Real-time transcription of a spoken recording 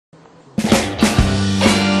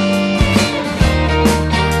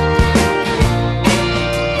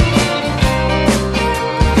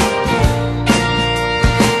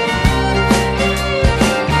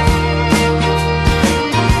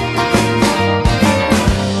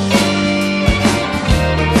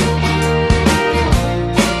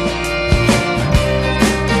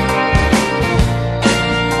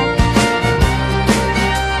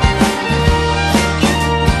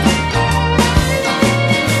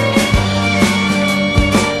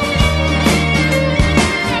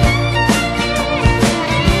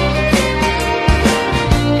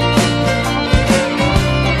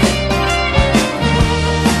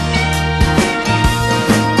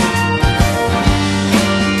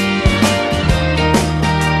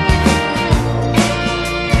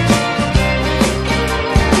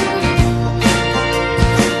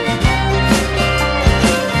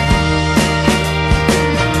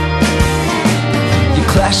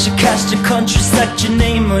She cast your country, set your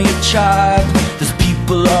name or your tribe. There's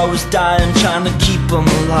people always dying, trying to keep them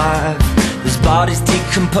alive. There's bodies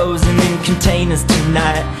decomposing in containers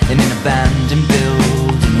tonight, in an abandoned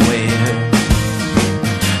building where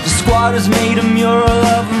the squatters made a mural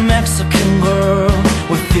of a Mexican girl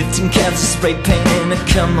with 15 cans of spray paint in a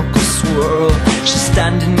chemical swirl. She's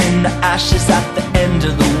standing in the ashes at the end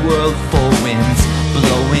of the world, four winds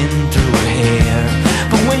blowing through her hair.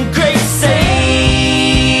 But when great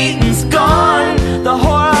Satan's gone, the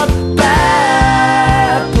whore of Babylon,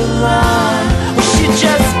 well, she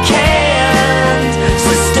just can't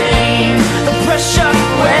sustain the pressure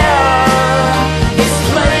where it's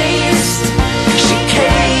placed. She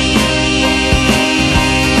caves.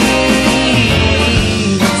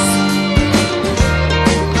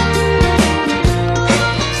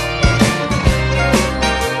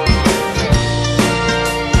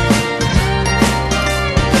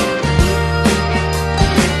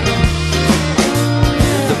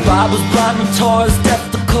 The Bible's blind and Torah's deaf